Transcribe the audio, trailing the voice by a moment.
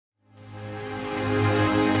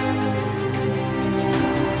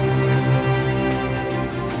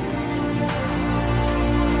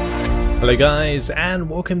Hello guys,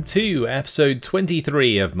 and welcome to episode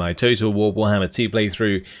 23 of my Total War Warhammer 2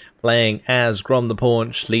 playthrough, playing as Grom the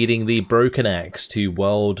Paunch, leading the Broken Axe to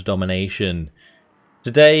world domination.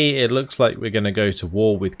 Today it looks like we're going to go to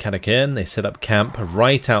war with Katakern. They set up camp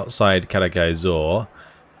right outside Katakai'Zor,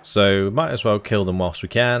 so might as well kill them whilst we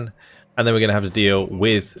can. And then we're going to have to deal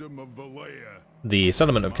with the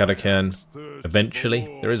settlement of Katakern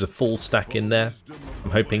eventually. There is a full stack in there.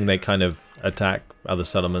 I'm hoping they kind of attack other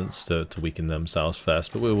settlements to weaken themselves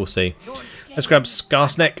first, but we will see. Let's grab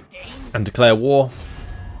Skarsneck and declare war.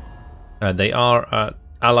 They are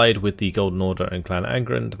allied with the Golden Order and Clan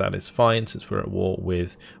Angrand. That is fine since we're at war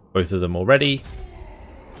with both of them already.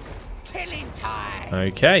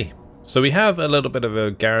 Okay, so we have a little bit of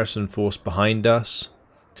a garrison force behind us,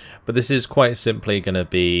 but this is quite simply going to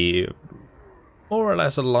be more or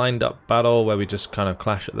less a lined up battle where we just kind of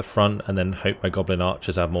clash at the front and then hope my Goblin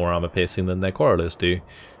Archers have more armor piercing than their Quarrelers do,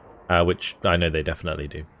 which I know they definitely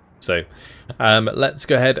do. So let's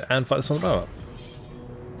go ahead and fight this on the battle.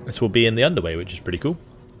 This will be in the Underway, which is pretty cool.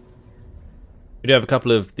 We do have a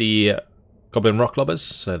couple of the Goblin Rock Lobbers,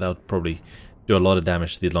 so they'll probably do a lot of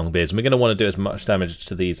damage to the Longbeards. And we're going to want to do as much damage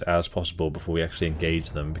to these as possible before we actually engage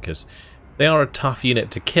them, because they are a tough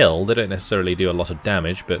unit to kill. They don't necessarily do a lot of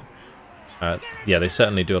damage, but yeah, they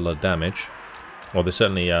certainly do a lot of damage. Or they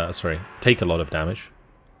certainly, take a lot of damage.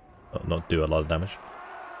 Not do a lot of damage.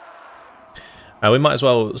 We might as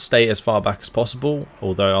well stay as far back as possible,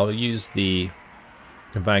 although I'll use the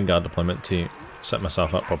Vanguard deployment to set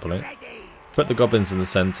myself up properly. Put the Goblins in the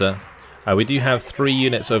centre. We do have 3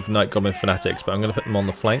 units of Night Goblin Fanatics, but I'm going to put them on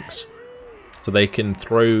the flanks, so they can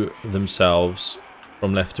throw themselves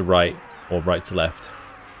from left to right, or right to left.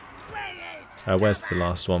 Where's the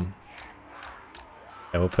last one?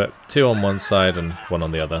 Yeah, we'll put 2 on one side and 1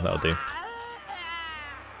 on the other, that'll do.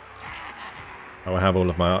 I will have all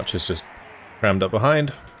of my archers just crammed up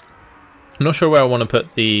behind. I'm not sure where I want to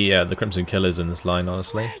put the Crimson Killers in this line,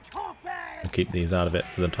 honestly. I'll keep these out of it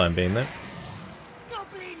for the time being though.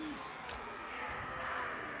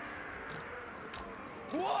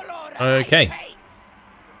 Okay.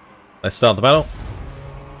 Let's start the battle.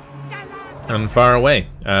 And fire away.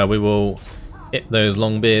 We will hit those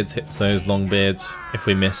Longbeards, hit those Longbeards. If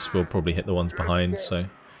we miss, we'll probably hit the ones behind, so I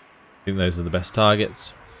think those are the best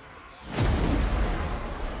targets.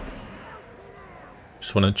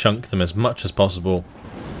 Just want to chunk them as much as possible.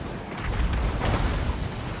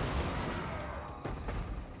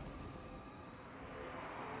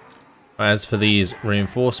 As for these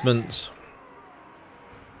reinforcements,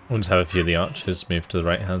 we'll just have a few of the archers move to the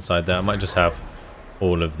right hand side there. I might just have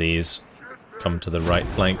all of these come to the right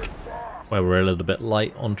flank, where we're a little bit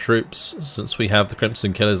light on troops, since we have the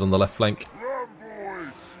Crimson Killers on the left flank.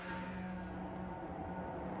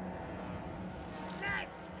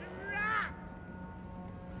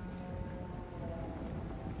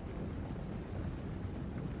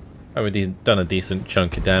 Oh, we've done a decent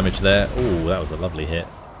chunk of damage there. Oh, that was a lovely hit.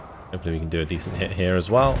 Hopefully we can do a decent hit here as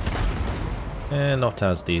well. Not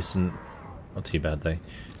as decent. Not too bad though.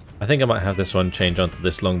 I think I might have this one change onto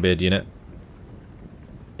this Longbeard unit.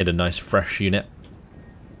 Hit a nice fresh unit.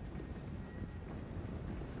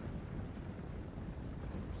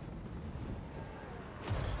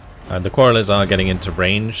 The Quarrelers are getting into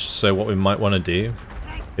range, so what we might want to do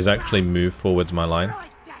is actually move forwards my line,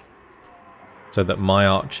 so that my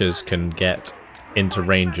archers can get into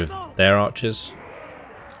range of their archers.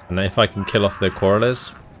 And if I can kill off their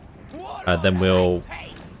Quarrelers, then we'll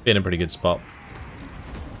be in a pretty good spot.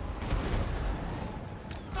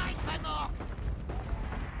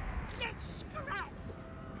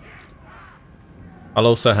 I'll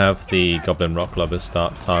also have the Goblin Rock Lobbers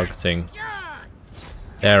start targeting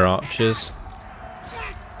their archers.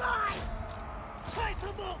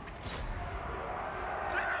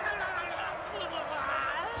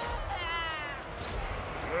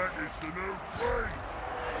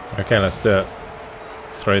 Okay, let's do it.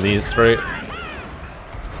 Let's throw these through.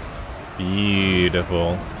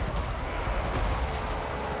 Beautiful.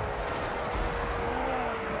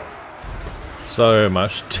 So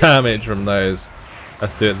much damage from those.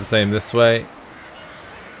 Let's do it the same this way.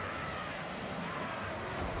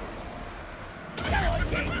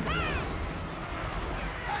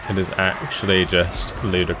 It is actually just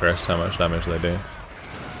ludicrous how much damage they do.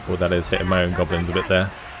 Well, that is hitting my own goblins a bit there.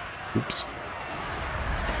 Oops.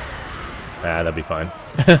 Ah, that'll be fine.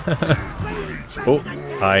 Oh,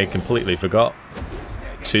 I completely forgot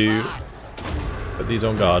to put these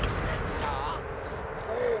on guard.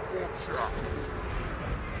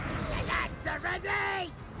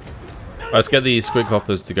 Let's get the Squig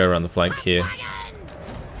Hoppers to go around the flank here.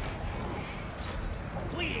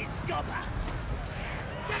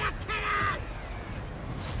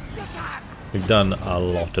 We've done a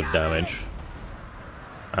lot of damage.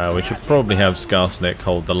 We should probably have Skarsnik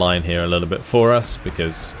hold the line here a little bit for us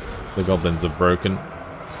because the goblins are broken.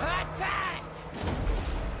 Attack!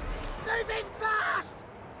 Moving fast!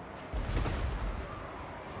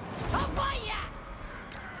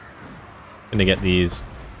 Gonna get these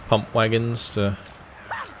pump wagons to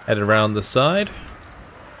head around the side.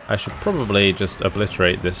 I should probably just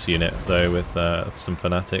obliterate this unit though with some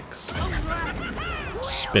fanatics.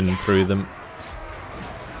 Spin through them.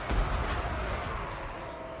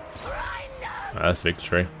 That's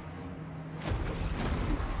victory.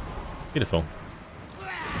 Beautiful.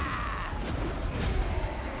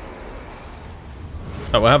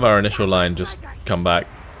 Oh, we'll have our initial line just come back.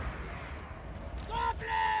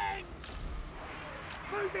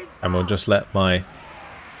 And we'll just let my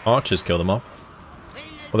archers kill them off.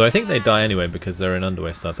 Although I think they die anyway because they're in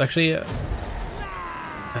underway starts. Actually,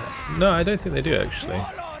 no, I don't think they do actually.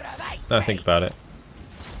 No, I think about it.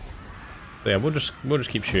 So yeah, we'll just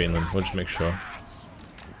keep shooting them. We'll just make sure.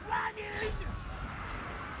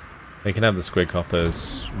 They can have the squig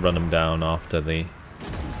hoppers run them down after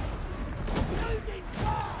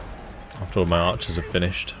all my archers have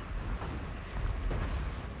finished.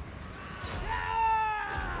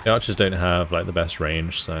 The archers don't have like the best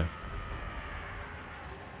range, so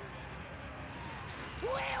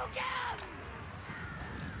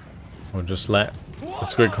we'll just let the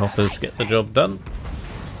squig hoppers get the job done.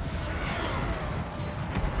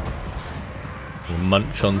 We'll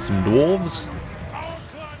munch on some dwarves.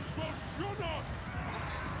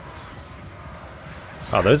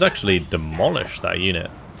 Oh, those actually demolished that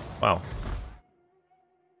unit. Wow.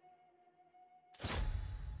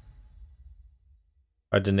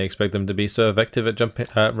 I didn't expect them to be so effective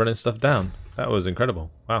at running stuff down. That was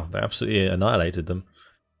incredible. Wow, they absolutely annihilated them.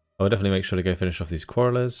 I'll definitely make sure to go finish off these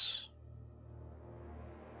quarrelers.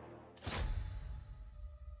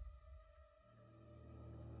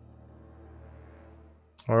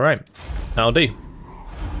 Alright, that'll do.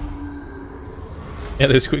 Yeah,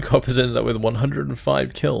 those quick hoppers ended up with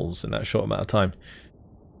 105 kills in that short amount of time.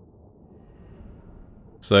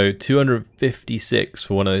 So 256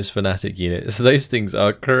 for one of those fanatic units. Those things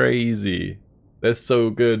are crazy. They're so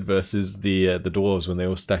good versus the dwarves when they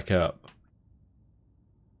all stack up.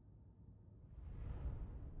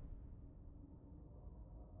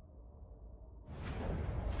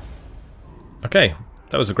 Okay,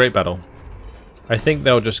 that was a great battle. I think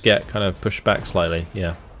they'll just get kind of pushed back slightly,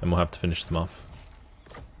 yeah, and we'll have to finish them off.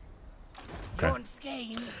 Okay.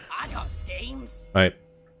 Right.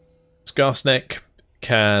 Skarsnik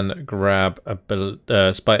can grab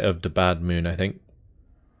a Spite of the Bad Moon, I think.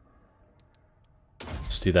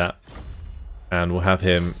 Let's do that. And we'll have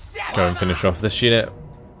him go and finish off this unit.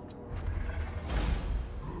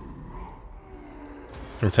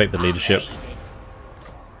 We'll take the leadership.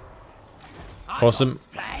 Awesome.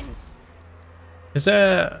 Is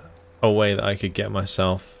there a way that I could get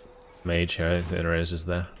myself mage here? I don't think there is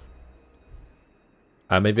there?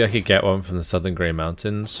 Maybe I could get one from the Southern Grey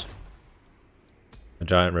Mountains. A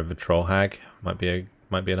giant river troll hag might be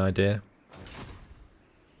an idea.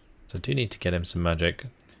 So I do need to get him some magic.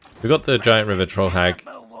 We got the giant river troll hag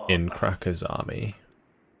in Cracker's army.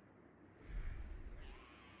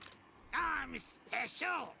 I'm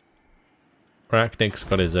special. Arachnic's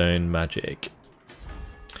got his own magic.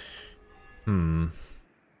 I mean,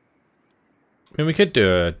 we could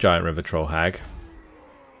do a giant river troll hag.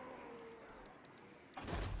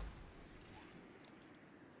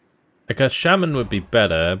 Like a shaman would be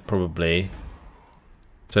better, probably,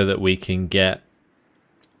 so that we can get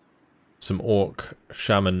some orc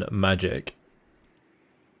shaman magic.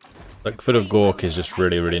 Like Foot of Gork is just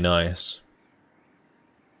really, really nice.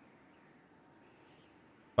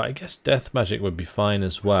 But I guess death magic would be fine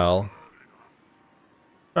as well.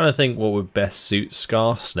 I'm trying to think what would best suit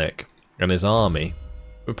Skarsnik and his army.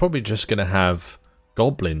 We're probably just going to have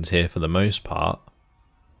goblins here for the most part.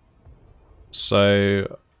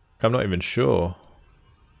 So I'm not even sure.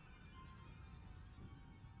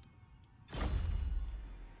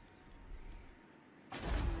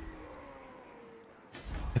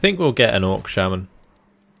 I think we'll get an orc shaman.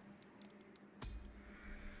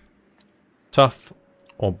 Tough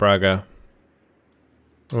or Braga.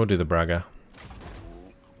 We'll do the Braga.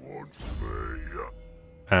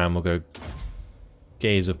 And we'll go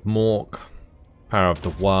Gaze of Mork, Power of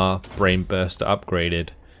Devoir, Brain Burster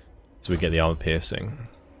upgraded, so we get the armor piercing.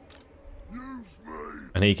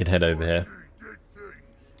 And he can head over here.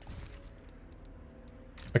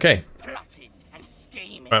 Okay.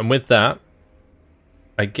 Right, and with that,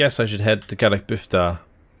 I guess I should head to Galak Bufta.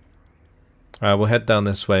 We'll head down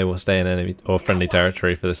this way, we'll stay in enemy or friendly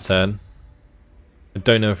territory for this turn. I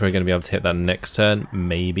don't know if we're going to be able to hit that next turn.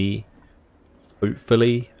 Maybe.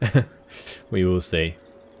 Hopefully. We will see.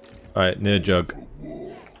 Alright, near jug.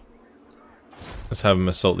 Let's have him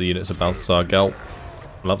assault the units of Balthasar Gelt.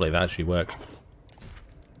 Lovely, that actually worked.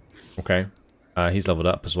 Okay. He's leveled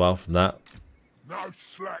up as well from that. No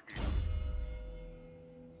slacking.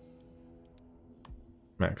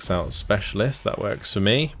 Max out specialist, that works for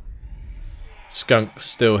me. Skunk's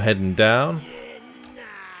still heading down.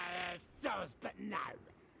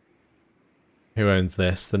 Who owns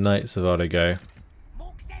this? The Knights of Odigo.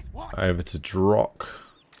 Over to Drock.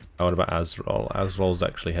 Oh, what about Azrael? Azrael's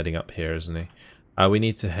actually heading up here, isn't he? We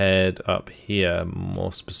need to head up here,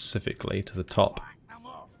 more specifically to the top.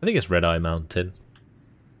 I think it's Red Eye Mountain.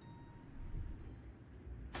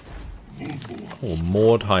 Oh,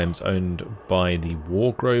 Mordheim's owned by the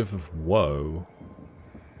Wargrove of Woe.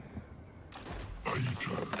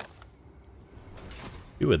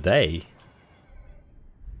 Who are they?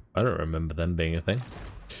 I don't remember them being a thing.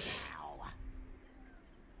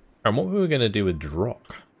 And what were we going to do with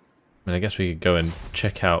Drock? I mean, I guess we could go and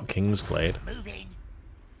check out Kingsglade.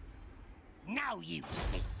 Now you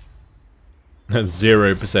think.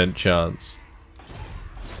 0% chance.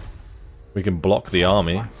 We can block the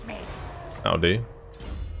army. That'll do.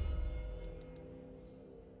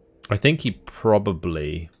 I think he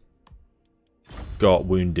probably got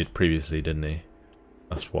wounded previously, didn't he?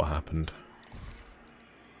 That's what happened.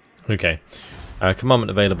 Okay. Commandment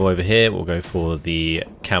available over here. We'll go for the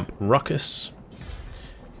Camp Ruckus.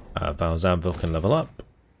 Valzan Vulcan level up.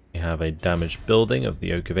 We have a damaged building of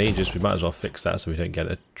the Oak of Ages. We might as well fix that so we don't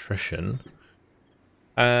get attrition.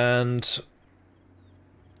 And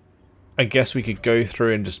I guess we could go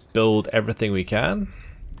through and just build everything we can.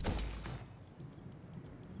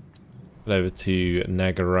 Head over to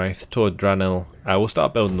Nagarath, toward Dranil. We'll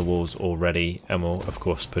start building the walls already, and we'll of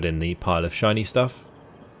course put in the pile of shiny stuff.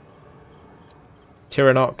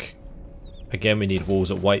 Tiranoc. Again, we need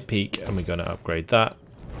walls at White Peak, and we're going to upgrade that.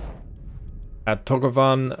 At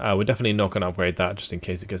Togovan, we're definitely not going to upgrade that just in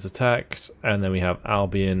case it gets attacked. And then we have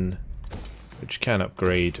Albion, which can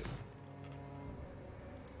upgrade.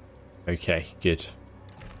 Okay, good.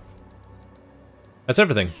 That's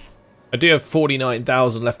everything. I do have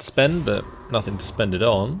 49,000 left to spend, but nothing to spend it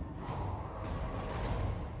on.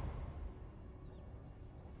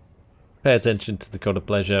 Pay attention to the God of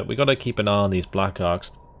Pleasure. We got to keep an eye on these Black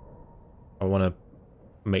Arcs. I want to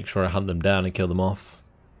make sure I hunt them down and kill them off.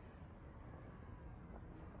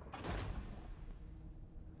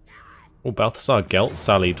 Oh, Balthasar Gelt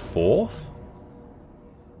sallied forth?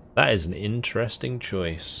 That is an interesting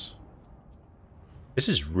choice. This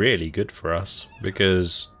is really good for us,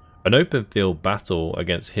 because an open field battle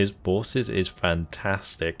against his forces is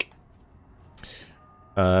fantastic.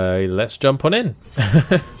 Let's jump on in.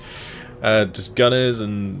 Just gunners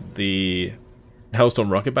and the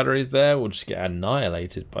Hellstorm rocket batteries there will just get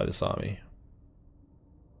annihilated by this army.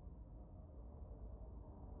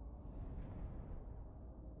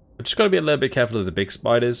 I just got to be a little bit careful of the big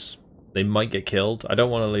spiders. They might get killed. I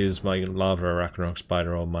don't want to lose my Lava Arachnarok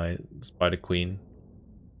spider or my Spider Queen.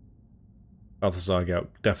 Balthasar Gelt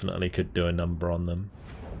definitely could do a number on them.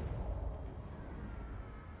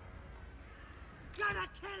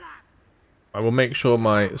 I will make sure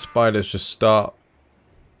my spiders just start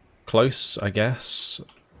close, I guess.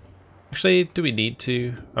 Actually, do we need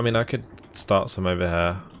to? I mean, I could start some over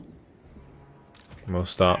here. We'll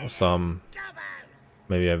start some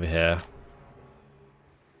maybe over here.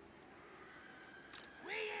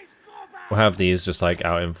 We'll have these just like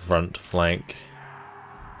out in front flank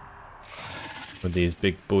with these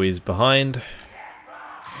big boys behind.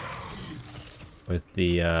 With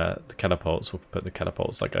the catapults, we'll put the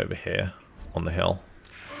catapults like over here on the hill.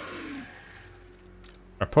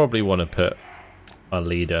 I probably want to put our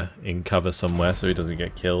leader in cover somewhere so he doesn't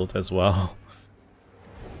get killed as well.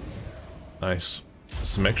 Nice.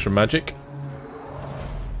 Some extra magic.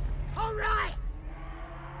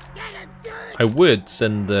 I would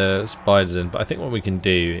send the spiders in, but I think what we can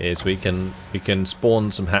do is we can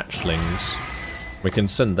spawn some hatchlings. We can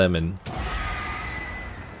send them in.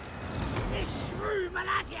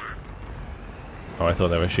 Oh, I thought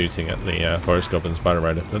they were shooting at the Forest Goblin Spider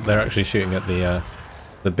Rider, but they're actually shooting at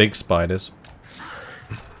the big spiders.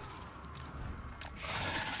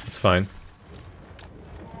 It's fine.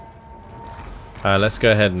 Let's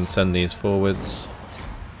go ahead and send these forwards.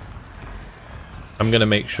 I'm going to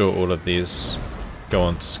make sure all of these go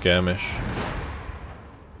on to skirmish.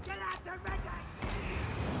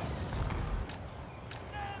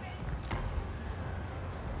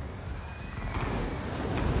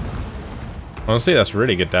 Honestly, that's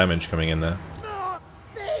really good damage coming in there.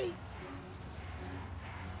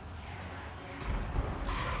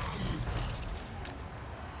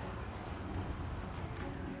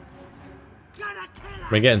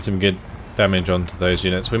 We're getting some good damage onto those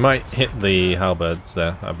units. We might hit the halberds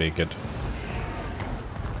there. That'd be good.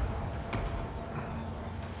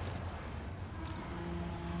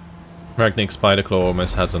 Ragnick Spiderclaw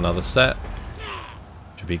almost has another set.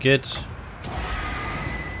 Should be good.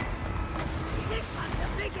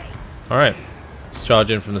 Alright. Let's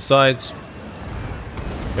charge in from the sides.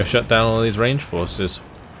 Go shut down all these range forces.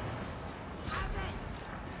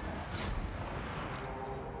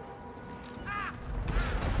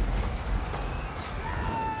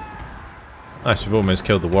 Nice, we've almost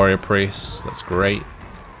killed the warrior priests. That's great.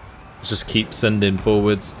 Let's just keep sending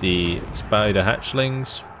forwards the spider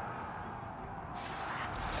hatchlings.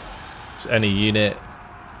 So any unit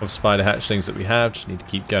of spider hatchlings that we have just need to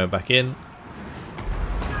keep going back in.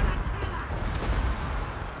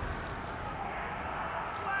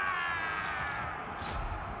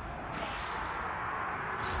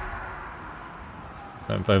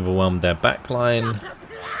 I've overwhelmed their backline.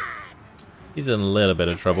 He's in a little bit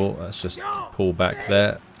of trouble. Let's just pull back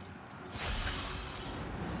there.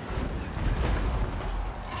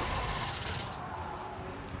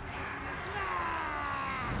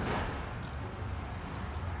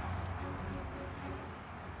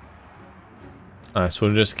 Nice,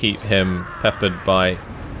 we'll just keep him peppered by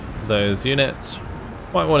those units.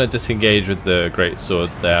 Might want to disengage with the great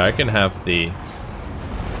swords there. I can have the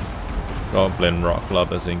Goblin Rock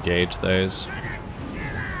Lobbers engage those.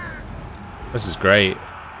 This is great.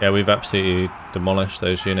 Yeah, we've absolutely demolished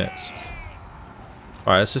those units.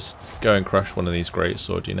 Alright, let's just go and crush one of these great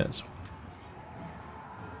sword units.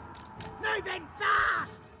 Moving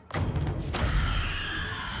fast!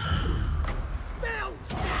 Spelt!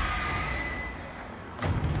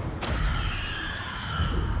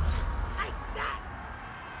 Take that!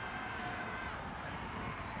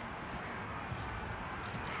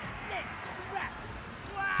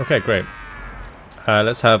 Okay, great.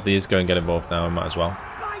 Let's have these go and get involved now. I might as well.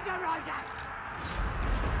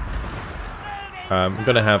 I'm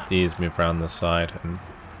going to have these move around the side and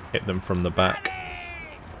hit them from the back.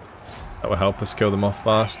 That will help us kill them off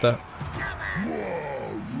faster.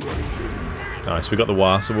 Nice, we got the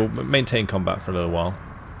war, so we'll maintain combat for a little while.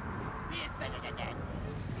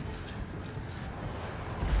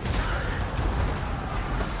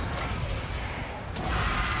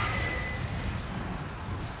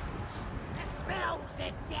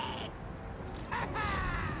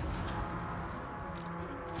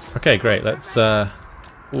 Okay, great. Let's ooh,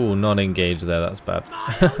 non-engage there. That's bad.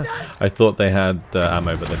 I thought they had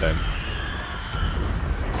ammo, but they don't.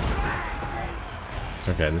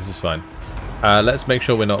 Okay, this is fine. Let's make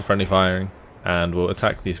sure we're not friendly firing, and we'll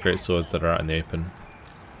attack these great swords that are out in the open.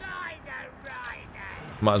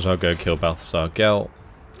 Might as well go kill Balthasar Gelt.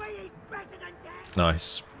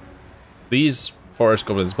 Nice. These Forest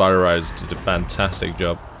Goblin Spider Riders did a fantastic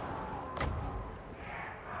job.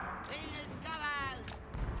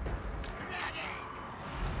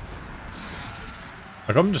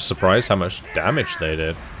 Like, I'm just surprised how much damage they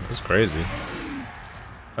did. It's crazy.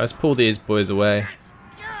 Let's pull these boys away.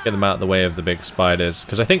 Get them out of the way of the big spiders.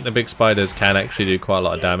 Because I think the big spiders can actually do quite a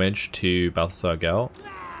lot of damage to Balthasar Gelt.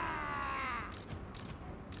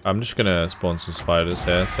 I'm just going to spawn some spiders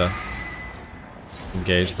here to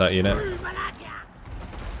engage that unit.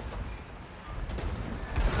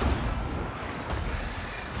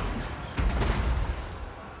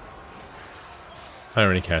 I don't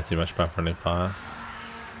really care too much about friendly fire.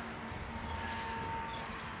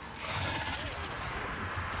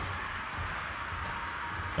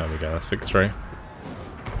 There we go, that's victory.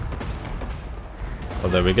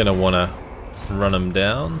 Although we're going to want to run them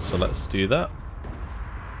down, so let's do that.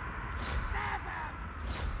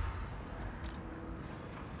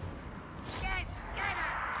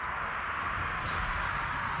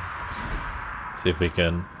 See if we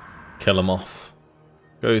can kill them off.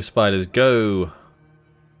 Go spiders, go!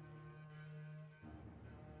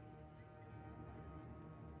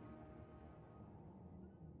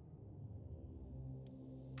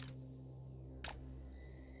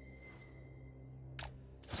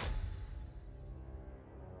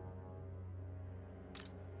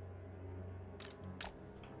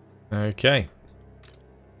 Okay.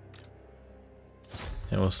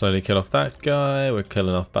 And we'll slowly kill off that guy. We're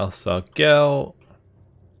killing off Balthasar Gelt.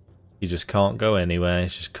 He just can't go anywhere.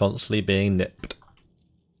 He's just constantly being nipped.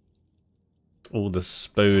 All the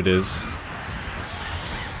spoders. He's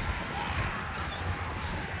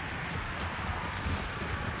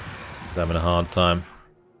having a hard time.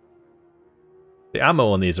 The ammo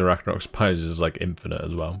on these Arachnarok spiders is like infinite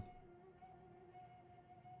as well.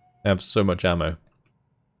 They have so much ammo.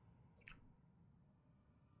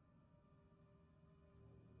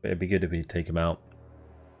 But it'd be good if we take him out.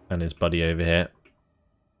 And his buddy over here.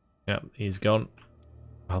 Yep, he's gone.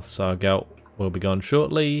 Althsargelt will be gone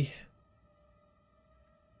shortly.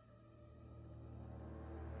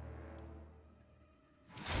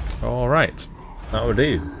 Alright, that will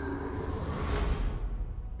do.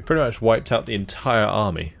 We pretty much wiped out the entire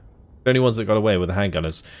army. The only ones that got away were the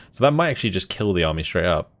handgunners. So that might actually just kill the army straight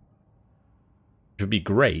up. Which would be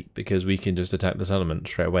great, because we can just attack the settlement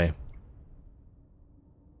straight away.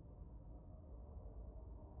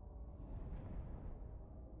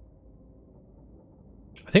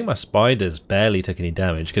 I think my spiders barely took any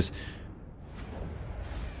damage, because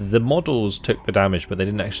the models took the damage, but they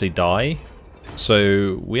didn't actually die.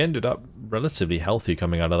 So we ended up relatively healthy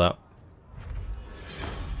coming out of that.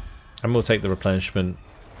 And we'll take the replenishment,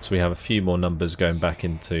 so we have a few more numbers going back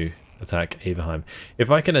into attack Averheim. If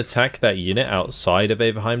I can attack that unit outside of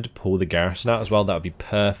Averheim to pull the garrison out as well, that would be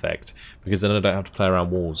perfect, because then I don't have to play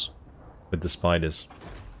around walls with the spiders.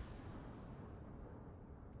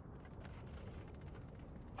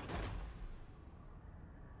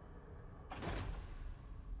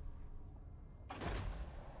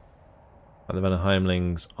 And the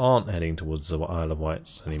Veneheimlings aren't heading towards the Isle of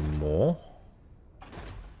Wights anymore.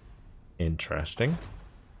 Interesting.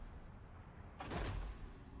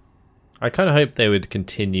 I kind of hoped they would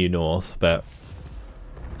continue north, but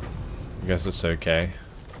I guess it's okay.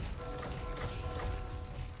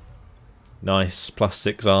 Nice,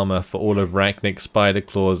 +6 armor for all of Ragnik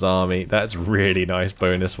Spiderclaw's army. That's really nice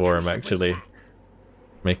bonus for him, actually.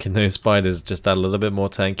 Making those spiders just that little bit more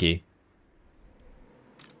tanky.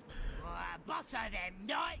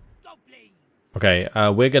 Okay,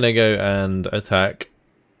 we're going to go and attack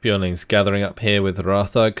Bjornling's gathering up here with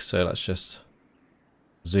Rathug, so let's just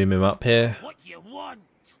zoom him up here. I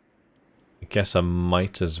guess I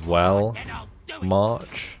might as well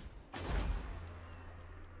march.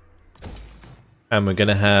 And we're going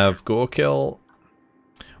to have Gorkill.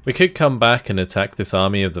 We could come back and attack this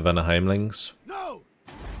army of the Veneheimlings.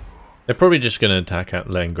 They're probably just going to attack at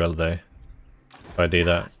Lengrel though, if I do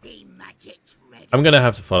that. I'm going to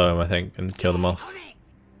have to follow him, I think, and kill them off.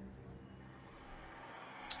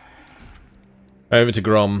 Over to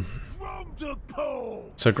Grom.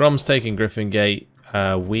 So Grom's taking Griffin Gate.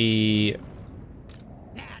 We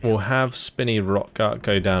will have Spinny Rockgut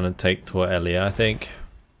go down and take Tor Elia, I think.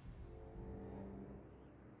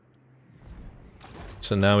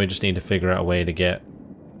 So now we just need to figure out a way to get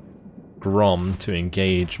Grom to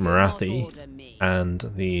engage Marathi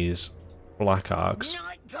and these Black Arcs.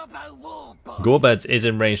 Gorbeds is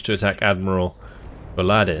in range to attack Admiral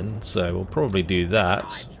Baladin, so we'll probably do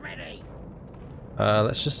that.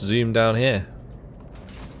 Let's just zoom down here.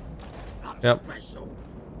 Yep.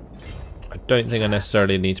 I don't think I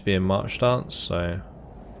necessarily need to be in march stance, so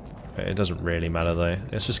it doesn't really matter though.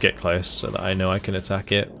 Let's just get close so that I know I can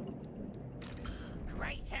attack it.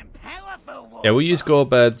 Yeah, we'll use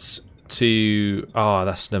Gorbeds to... Oh,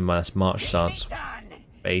 that's never mind, that's march stance.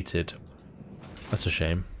 Baited. That's a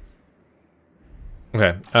shame.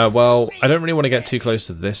 Okay, well, I don't really want to get too close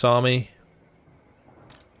to this army,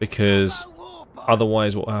 because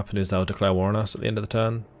otherwise what will happen is they'll declare war on us at the end of the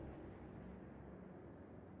turn.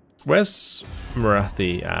 Where's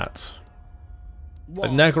Marathi at?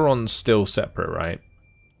 Nagaron's still separate, right?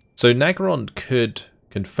 So Nagaron could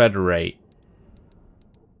confederate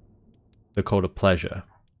the Cult of Pleasure.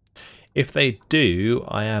 If they do,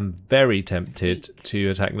 I am very tempted to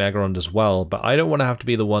attack Nagaron as well, but I don't want to have to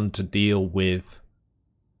be the one to deal with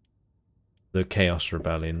the Chaos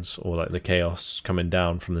Rebellions, or like the Chaos coming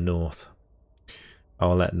down from the north.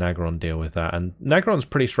 I'll let Nagaron deal with that. And Nagaron's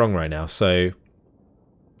pretty strong right now, so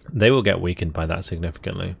they will get weakened by that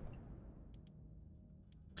significantly.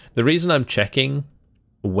 The reason I'm checking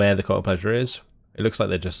where the Cult of Pleasure is, it looks like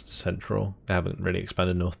they're just central, they haven't really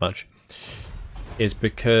expanded north much, is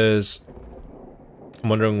because I'm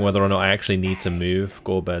wondering whether or not I actually need to move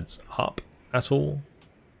Gorbeds up at all,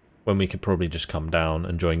 when we could probably just come down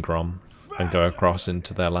and join Grom and go across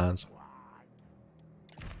into their lands.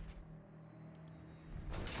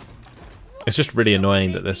 It's just really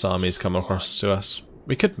annoying that this army's come across to us.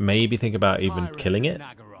 We could maybe think about even killing it,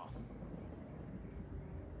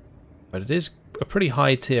 but it is a pretty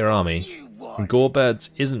high tier army, and Gorbeds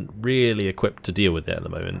isn't really equipped to deal with it at the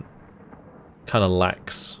moment. Kind of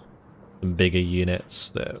lacks some bigger units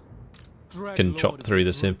that can chop through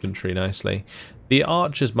this infantry nicely. The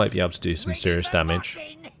archers might be able to do some serious damage.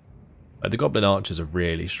 The goblin archers are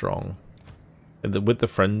really strong. And with the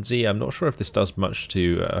frenzy, I'm not sure if this does much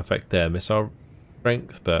to affect their missile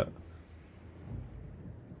strength, but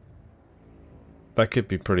that could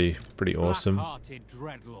be pretty awesome.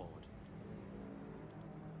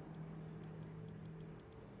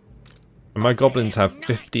 And my goblins have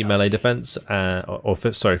 50 melee defense,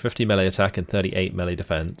 sorry, 50 melee attack and 38 melee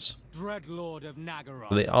defense. Dreadlord of Nagaroth.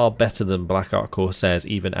 So they are better than Black Ark Corsairs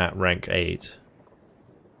even at rank 8.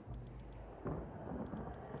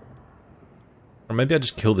 Or maybe I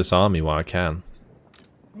just kill this army while I can.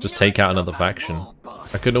 Just take out another faction.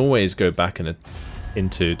 I could always go back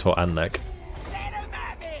into Tor Anlek.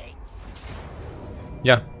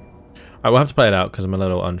 Yeah. I will have to play it out because I'm a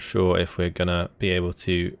little unsure if we're going to be able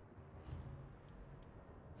to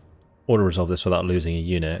auto-resolve this without losing a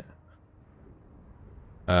unit.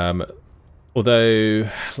 Although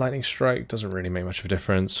Lightning Strike doesn't really make much of a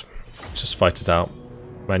difference. Just fight it out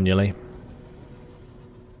manually.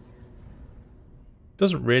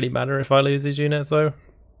 Doesn't really matter if I lose these units though.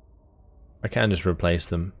 I can just replace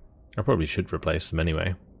them. I probably should replace them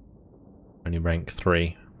anyway. Only rank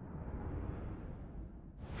 3.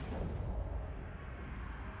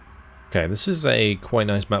 Okay, this is a quite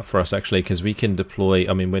nice map for us actually, because we can deploy.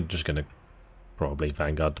 I mean, we're just going to probably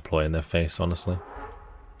Vanguard deploy in their face, honestly.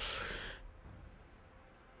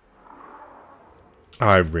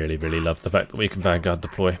 I really, really love the fact that we can Vanguard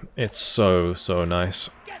deploy. It's so, so nice.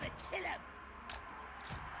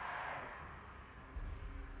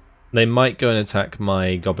 They might go and attack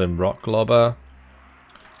my Goblin Rock Lobber.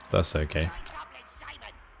 That's okay.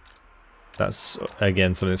 That's,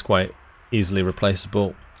 again, something that's quite easily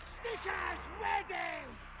replaceable.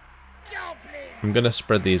 I'm going to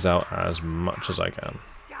spread these out as much as I can,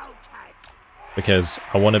 because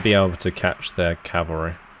I want to be able to catch their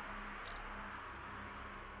cavalry.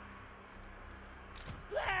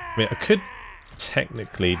 I mean, I could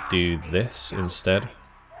technically do this instead.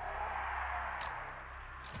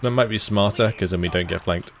 That might be smarter, because then we don't get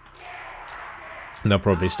flanked. And they'll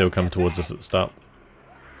probably still come towards us at the start.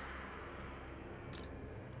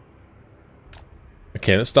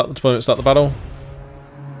 Okay, let's start the deployment, start the battle.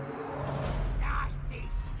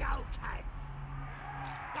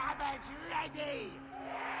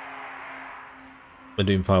 The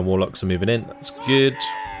Doomfire Warlocks are moving in, that's good.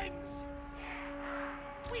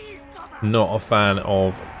 Not a fan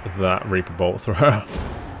of that Reaper Bolt Thrower.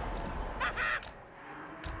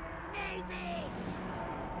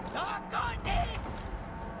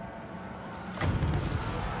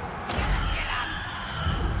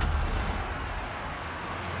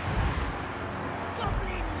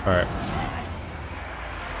 Alright.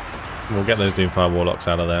 We'll get those Doomfire Warlocks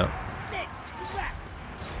out of there.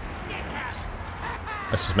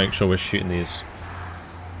 Let's just make sure we're shooting these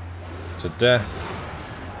to death.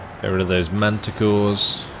 Get rid of those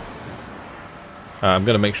Manticores. I'm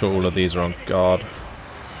going to make sure all of these are on guard.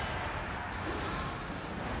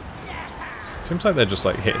 Seems like they're just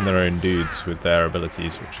like hitting their own dudes with their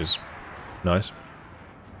abilities, which is nice.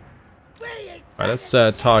 Alright, let's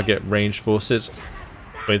target ranged forces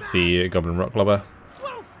with the Goblin Rock Lobber.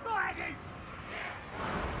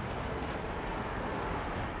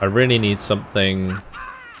 I really need something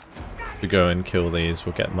to go and kill these.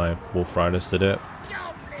 We'll get my Wolf Riders to do it.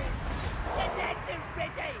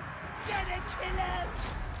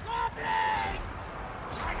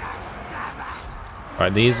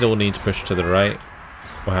 Right, these all need to push to the right.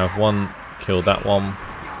 We'll have one kill that one.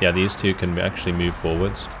 Yeah, these two can actually move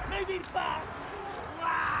forwards.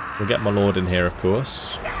 We'll get my Lord in here, of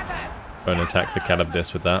course. Go and attack the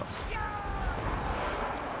Calabdis with that.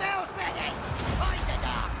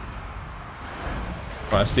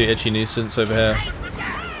 Right, let's do Itchy Nuisance over here.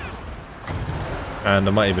 And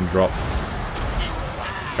I might even drop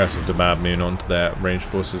Curse of the Bad Moon onto their ranged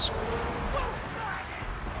forces.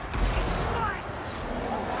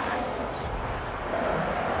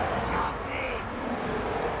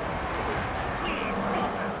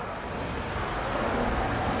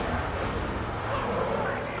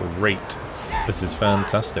 Great. This is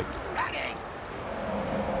fantastic.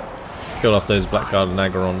 Kill off those Blackguard and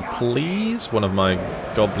Agaron, please. One of my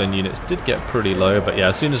Goblin units did get pretty low, but yeah,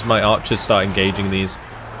 as soon as my archers start engaging these,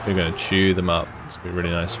 we're going to chew them up. It's going to be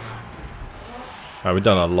really nice. Alright, we've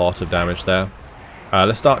done a lot of damage there.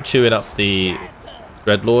 Let's start chewing up the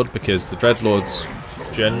Dreadlord, because the Dreadlords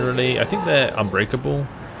generally, I think they're unbreakable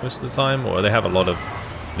most of the time, or they have a lot of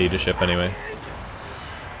leadership anyway.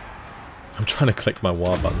 I'm trying to click my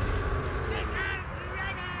war button.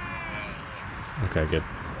 Okay, good.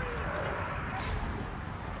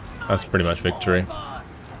 That's pretty much victory.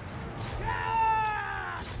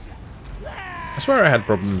 I swear I had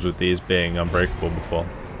problems with these being unbreakable before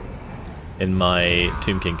in my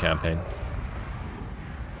Tomb King campaign.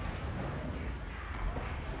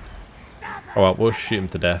 Oh well, we'll shoot him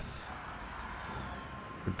to death.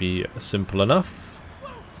 Would be simple enough.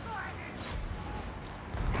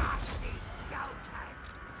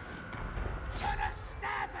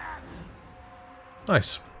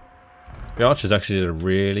 Nice. The archers actually did a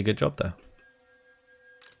really good job there.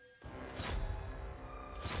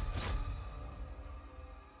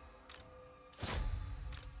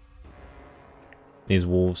 These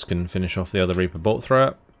wolves can finish off the other Reaper bolt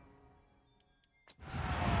thrower.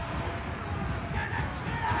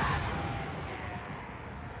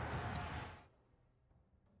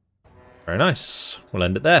 Very nice. We'll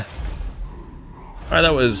end it there. Alright,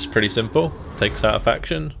 that was pretty simple. Takes out a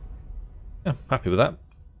faction. Yeah, happy with that.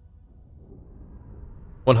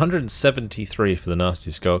 173 for the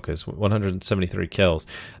nasty skulkers. 173 kills.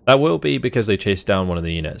 That will be because they chased down one of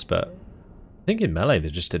the units, but I think in melee they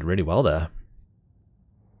just did really well there.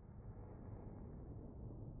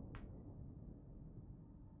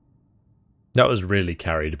 That was really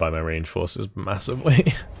carried by my range forces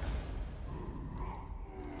massively.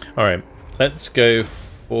 Alright, let's go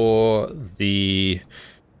for the...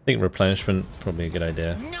 I think replenishment, probably a good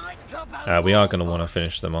idea. We are going to want to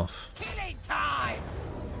finish them off.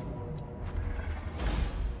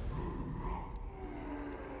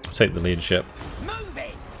 Take the leadership.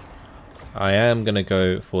 I am going to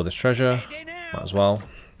go for this treasure. Might as well.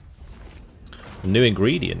 A new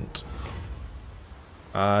ingredient.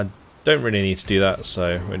 Don't really need to do that,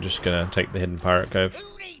 so we're just going to take the hidden pirate cove.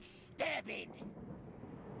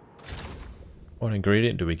 What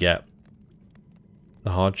ingredient do we get?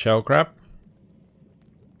 The hard shell crab?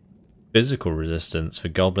 Physical resistance for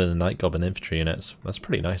goblin and night goblin infantry units. That's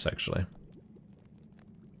pretty nice, actually.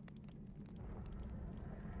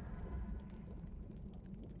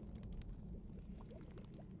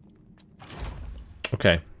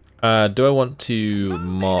 Okay. Do I want to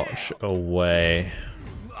march away?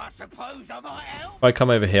 If I come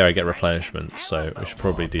over here, I get replenishment, so we should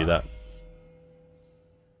probably do that.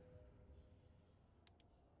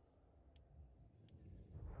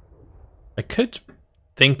 I could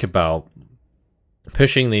think about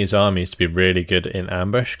pushing these armies to be really good in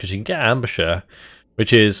ambush, because you can get ambusher,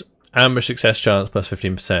 which is ambush success chance plus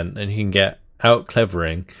 15%, and you can get out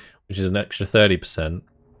clevering, which is an extra 30%.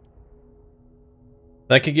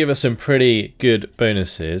 That could give us some pretty good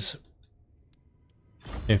bonuses.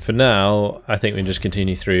 And for now, I think we just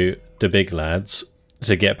continue through the big lads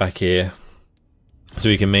to get back here so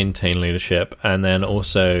we can maintain leadership and then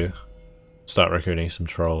also start recruiting some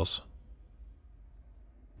trolls.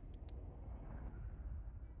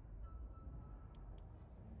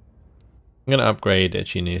 I'm going to upgrade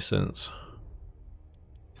Itchy Nuisance.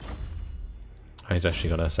 Oh, he's actually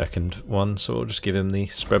got a second one, so we'll just give him the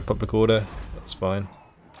spread public order. That's fine.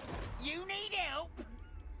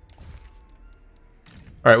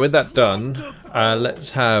 Alright, with that done,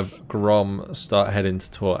 let's have Grom start heading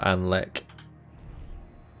to Tor and Lek.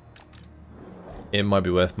 It might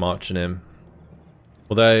be worth marching him.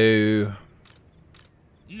 Although,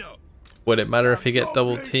 would it matter if he get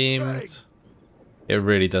double teamed? It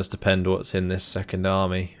really does depend what's in this second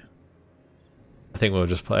army. I think we'll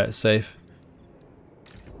just play it safe.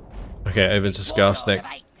 Okay, over to Skarsnik.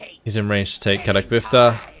 He's in range to take Kadak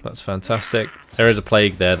Bifta. That's fantastic. There is a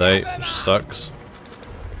plague there though, which sucks.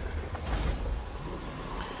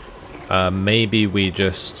 Maybe we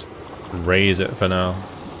just raise it for now.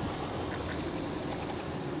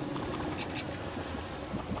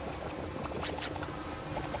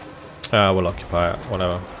 We'll occupy it,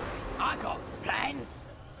 whatever.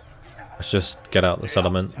 Let's just get out the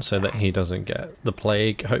settlement so that he doesn't get the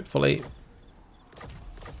plague, hopefully.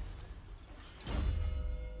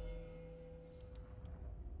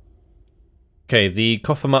 Okay, the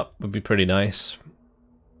cough 'em up would be pretty nice.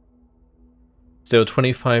 Still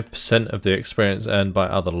 25% of the experience earned by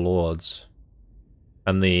other lords.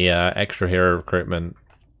 And the extra hero recruitment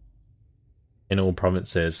in all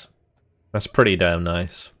provinces. That's pretty damn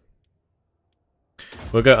nice.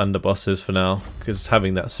 We'll go under bosses for now, because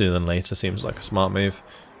having that sooner than later seems like a smart move.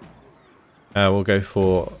 We'll go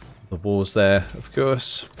for the walls there, of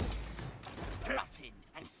course.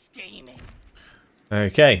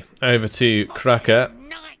 Okay, over to Cracker.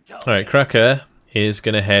 Alright, Cracker is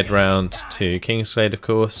going to head round to Kingsglade, of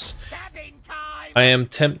course. I am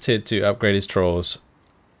tempted to upgrade his trolls.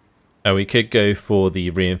 We could go for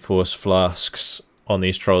the reinforced flasks on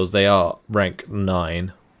these trolls. They are rank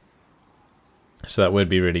 9. So that would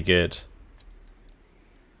be really good.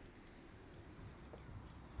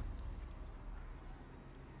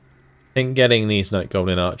 I think getting these Night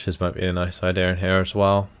Goblin archers might be a nice idea in here as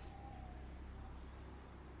well.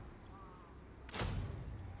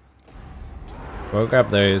 We'll grab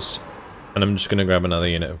those, and I'm just going to grab another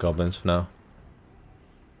unit of goblins for now.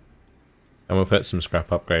 And we'll put some scrap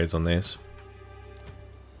upgrades on these.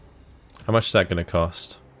 How much is that going to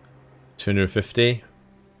cost? 250?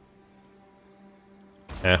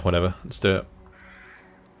 Whatever. Let's do it.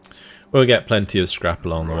 We'll get plenty of scrap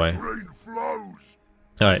along the way.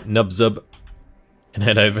 Alright, Nubzub can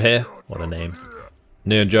head over here. What a name.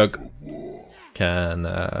 Nurjug can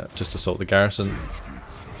just assault the garrison.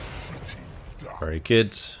 Very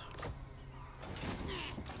good.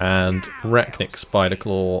 And Rachnic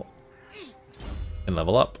Spiderclaw can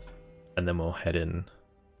level up. And then we'll head in.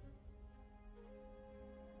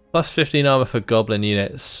 Plus 15 armor for goblin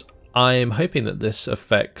units. I'm hoping that this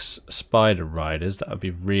affects spider riders. That would be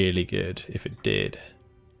really good if it did.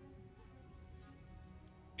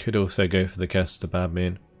 Could also go for the Curse of the Bad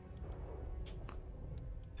Moon.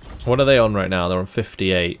 What are they on right now? They're on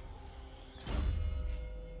 58.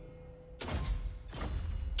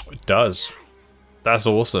 It does. That's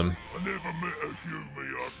awesome.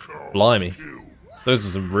 Blimey. Those are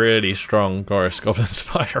some really strong Gorish Goblin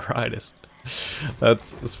Spider Riders.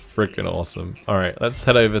 That's freaking awesome. Alright, let's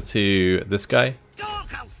head over to this guy.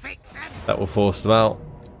 That will force them out.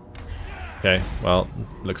 Okay, well,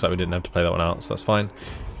 looks like we didn't have to play that one out, so that's fine.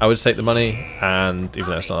 I would just take the money, and even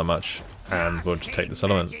though it's not that much, and we'll just take the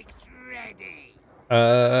settlement.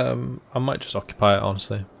 I might just occupy it,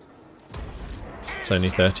 honestly. It's only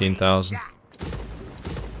 13,000.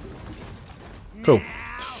 Cool.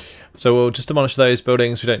 So we'll just demolish those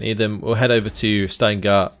buildings, we don't need them. We'll head over to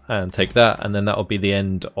Steingart and take that, and then that'll be the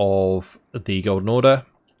end of the Golden Order.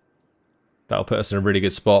 That'll put us in a really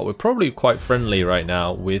good spot. We're probably quite friendly right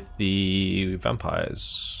now with the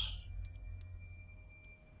vampires.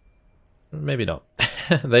 Maybe not.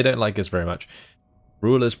 They don't like us very much.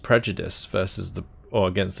 Ruler's Prejudice versus the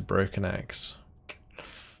against the Broken Axe.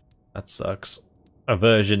 That sucks.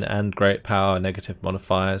 Aversion and great power, negative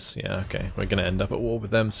modifiers. Yeah, okay. We're gonna end up at war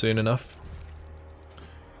with them soon enough.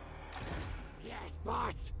 Yes,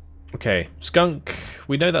 boss. Okay, Skunk.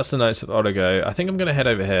 We know that's the Knights of Origo. I think I'm gonna head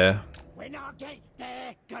over here. When I get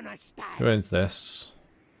there, gonna stand. Who owns this?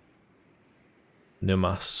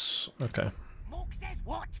 Numas. Okay. Mork says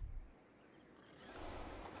what?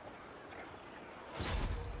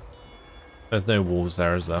 There's no walls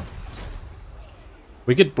there, is there?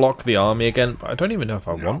 We could block the army again, but I don't even know if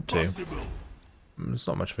I want to. There's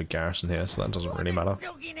not much of a garrison here, so that doesn't really matter.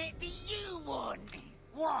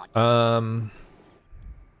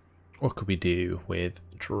 What could we do with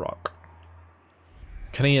Drock?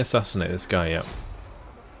 Can he assassinate this guy yet?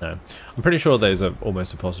 No. I'm pretty sure those are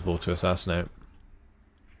almost impossible to assassinate.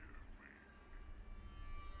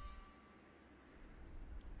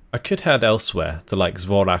 I could head elsewhere to like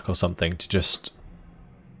Zvorak or something to just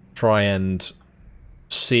try and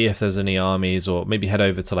see if there's any armies, or maybe head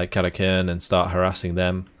over to like Kalakurn and start harassing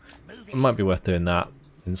them. It might be worth doing that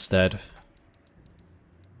instead.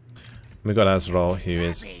 We've got Azrael who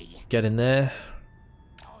is getting there.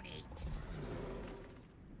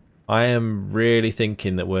 I am really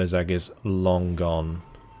thinking that Wurzag is long gone.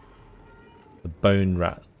 The Bone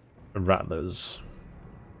Rattlers.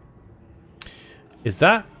 Is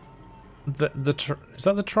that is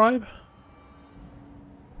that the tribe?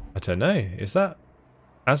 I don't know. Is that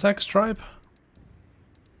Azag's tribe?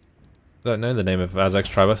 I don't know the name of Azag's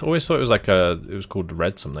tribe. I always thought it was like it was called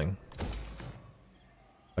Red something.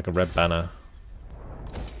 Like a red banner.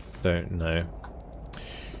 Don't know.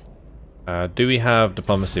 Do we have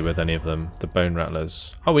diplomacy with any of them? The Bone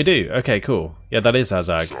Rattlers. Oh, we do. Okay, cool. Yeah, that is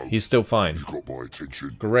Azag. He's still fine. You got my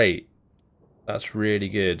attention. Great. That's really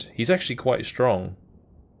good. He's actually quite strong.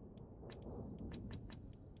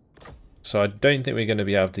 So I don't think we're going to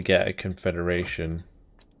be able to get a confederation.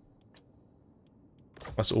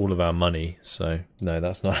 That's all of our money, so no,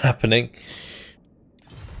 that's not happening.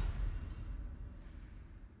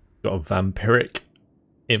 Got a vampiric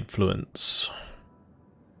influence.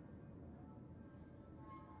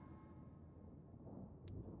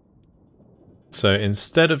 So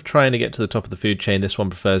instead of trying to get to the top of the food chain, this one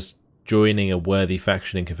prefers joining a worthy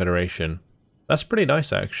faction in confederation. That's pretty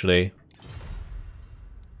nice, actually.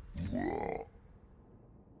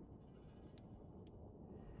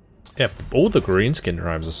 Yeah, all the Greenskin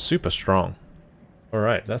tribes are super strong.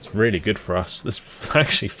 Alright, that's really good for us. This is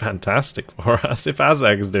actually fantastic for us. If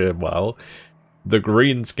Azag's doing well, the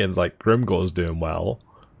Greenskins like Grimgor's doing well.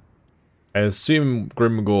 I assume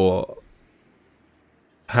Grimgor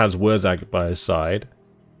has Wurzag by his side.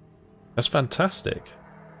 That's fantastic.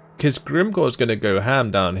 Because Grimgor's going to go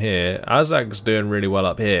ham down here. Azag's doing really well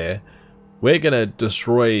up here. We're going to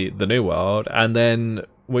destroy the New World, and then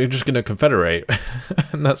we're just going to confederate.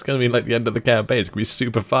 And that's going to be like the end of the campaign. It's going to be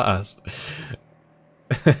super fast.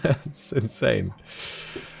 It's insane.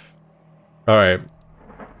 Alright.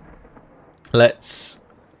 Let's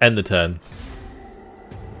end the turn.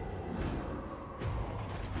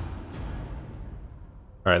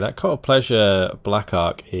 Alright, that Cult of Pleasure Black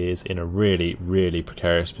Ark is in a really, really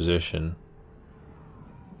precarious position.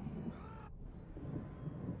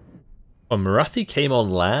 Oh, Marathi came on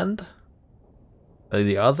land?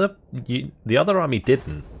 The other army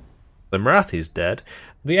didn't. The Marathi's dead.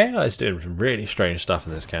 The AI is doing some really strange stuff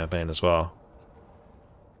in this campaign as well.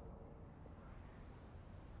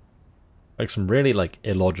 Like some really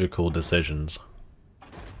illogical decisions.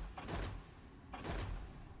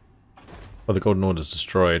 Well, the Golden Order's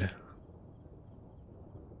destroyed.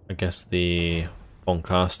 I guess the von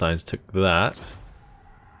Carsteins took that.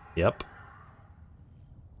 Yep.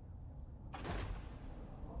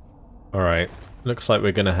 Alright. Looks like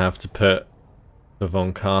we're going to have to put the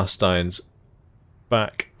von Carsteins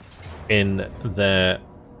back in their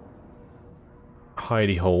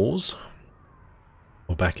hidey holes.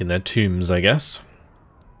 Or back in their tombs, I guess.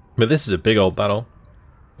 But this is a big old battle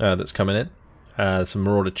that's coming in. Some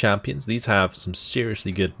Marauder champions. These have some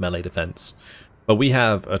seriously good melee defense. But we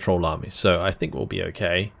have a troll army, so I think we'll be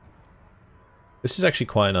okay. This is actually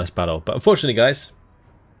quite a nice battle. But unfortunately, guys,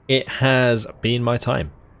 it has been my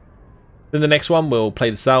time. In the next one, we'll play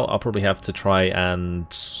this out. I'll probably have to try and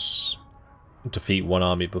defeat one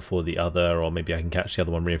army before the other, or maybe I can catch the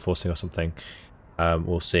other one reinforcing or something.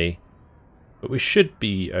 We'll see. But we should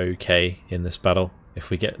be okay in this battle. If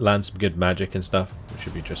we land some good magic and stuff, we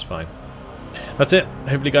should be just fine. That's it.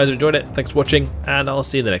 Hopefully you guys enjoyed it. Thanks for watching, and I'll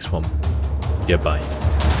see you in the next one. Goodbye.